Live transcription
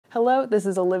Hello, this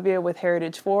is Olivia with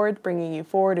Heritage Ford, bringing you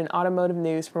Ford and automotive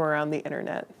news from around the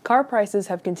internet. Car prices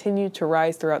have continued to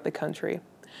rise throughout the country.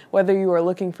 Whether you are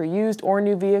looking for used or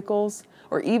new vehicles,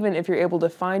 or even if you're able to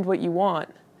find what you want,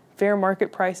 fair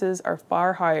market prices are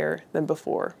far higher than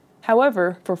before.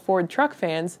 However, for Ford truck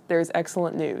fans, there is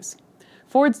excellent news.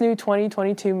 Ford's new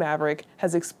 2022 Maverick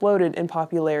has exploded in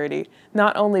popularity,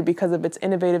 not only because of its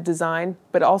innovative design,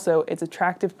 but also its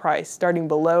attractive price starting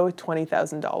below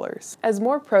 $20,000. As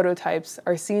more prototypes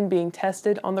are seen being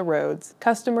tested on the roads,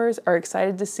 customers are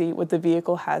excited to see what the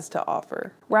vehicle has to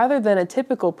offer. Rather than a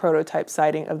typical prototype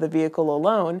sighting of the vehicle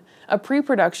alone, a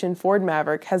pre-production Ford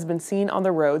Maverick has been seen on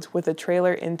the roads with a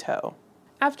trailer in tow.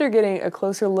 After getting a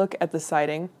closer look at the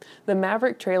sighting, the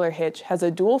Maverick trailer hitch has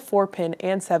a dual 4-pin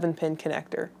and 7-pin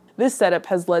connector. This setup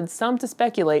has led some to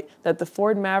speculate that the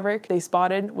Ford Maverick they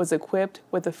spotted was equipped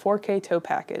with a 4K tow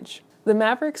package. The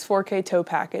Maverick's 4K tow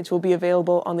package will be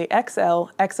available on the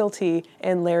XL, XLT,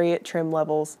 and Lariat trim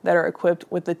levels that are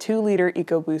equipped with the 2-liter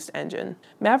EcoBoost engine.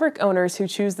 Maverick owners who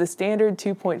choose the standard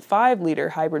 2.5-liter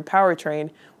hybrid powertrain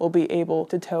will be able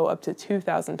to tow up to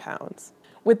 2,000 pounds.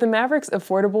 With the Maverick's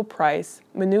affordable price,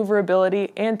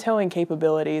 maneuverability, and towing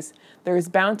capabilities, there is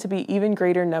bound to be even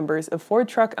greater numbers of Ford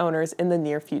truck owners in the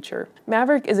near future.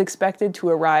 Maverick is expected to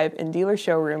arrive in dealer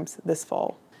showrooms this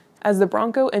fall. As the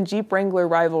Bronco and Jeep Wrangler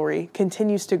rivalry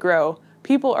continues to grow,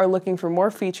 people are looking for more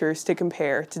features to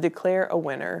compare to declare a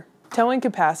winner. Towing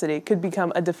capacity could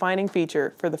become a defining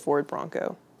feature for the Ford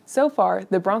Bronco. So far,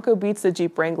 the Bronco beats the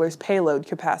Jeep Wrangler's payload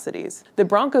capacities. The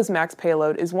Bronco's max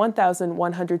payload is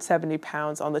 1,170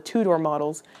 pounds on the 2-door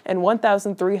models and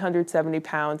 1,370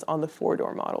 pounds on the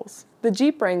 4-door models. The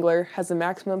Jeep Wrangler has a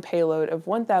maximum payload of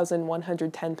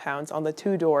 1,110 pounds on the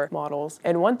 2-door models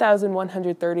and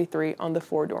 1,133 on the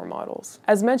 4-door models.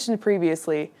 As mentioned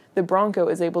previously, the Bronco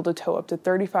is able to tow up to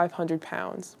 3,500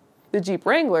 pounds. The Jeep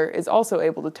Wrangler is also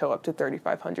able to tow up to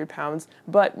 3,500 pounds,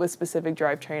 but with specific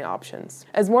drivetrain options.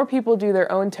 As more people do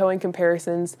their own towing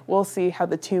comparisons, we'll see how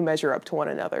the two measure up to one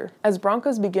another. As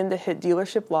Broncos begin to hit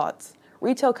dealership lots,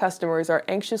 retail customers are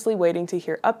anxiously waiting to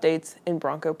hear updates in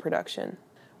Bronco production.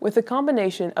 With the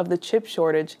combination of the chip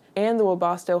shortage and the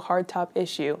Webasto hardtop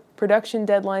issue, production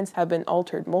deadlines have been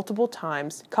altered multiple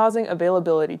times, causing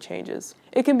availability changes.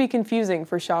 It can be confusing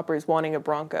for shoppers wanting a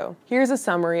Bronco. Here's a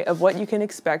summary of what you can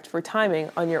expect for timing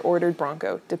on your ordered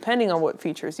Bronco, depending on what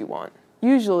features you want.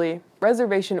 Usually,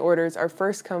 reservation orders are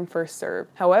first come, first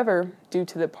served. However, due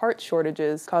to the part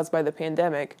shortages caused by the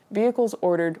pandemic, vehicles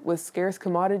ordered with scarce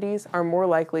commodities are more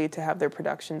likely to have their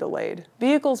production delayed.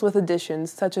 Vehicles with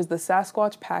additions such as the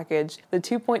Sasquatch package, the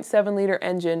 2.7-liter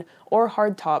engine, or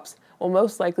hardtops will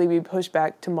most likely be pushed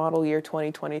back to model year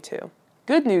 2022.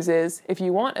 Good news is, if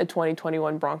you want a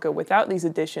 2021 Bronco without these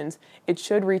additions, it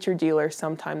should reach your dealer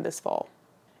sometime this fall.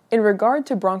 In regard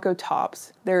to Bronco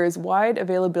tops, there is wide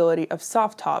availability of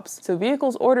soft tops, so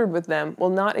vehicles ordered with them will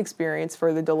not experience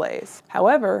further delays.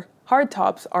 However, hard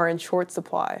tops are in short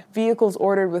supply. Vehicles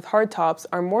ordered with hard tops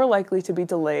are more likely to be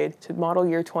delayed to model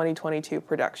year 2022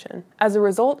 production. As a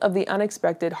result of the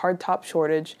unexpected hardtop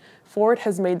shortage, Ford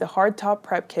has made the hardtop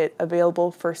prep kit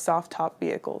available for soft top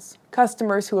vehicles.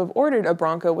 Customers who have ordered a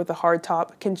Bronco with a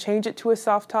hardtop can change it to a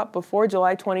soft top before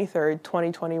July 23,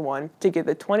 2021 to get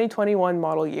the 2021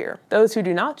 model year. Those who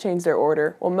do not change their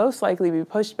order will most likely be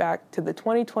pushed back to the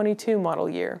 2022 model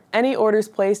year. Any orders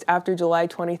placed after July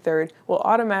 23rd will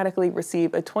automatically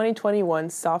receive a 2021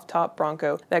 soft top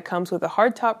Bronco that comes with a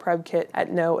hardtop prep kit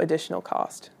at no additional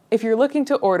cost. If you're looking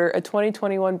to order a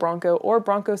 2021 Bronco or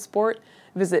Bronco Sport,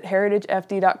 visit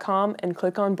heritagefd.com and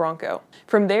click on Bronco.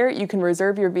 From there, you can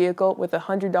reserve your vehicle with a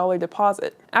 $100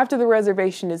 deposit. After the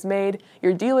reservation is made,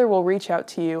 your dealer will reach out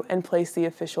to you and place the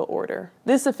official order.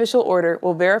 This official order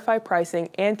will verify pricing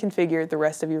and configure the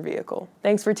rest of your vehicle.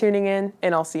 Thanks for tuning in,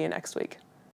 and I'll see you next week.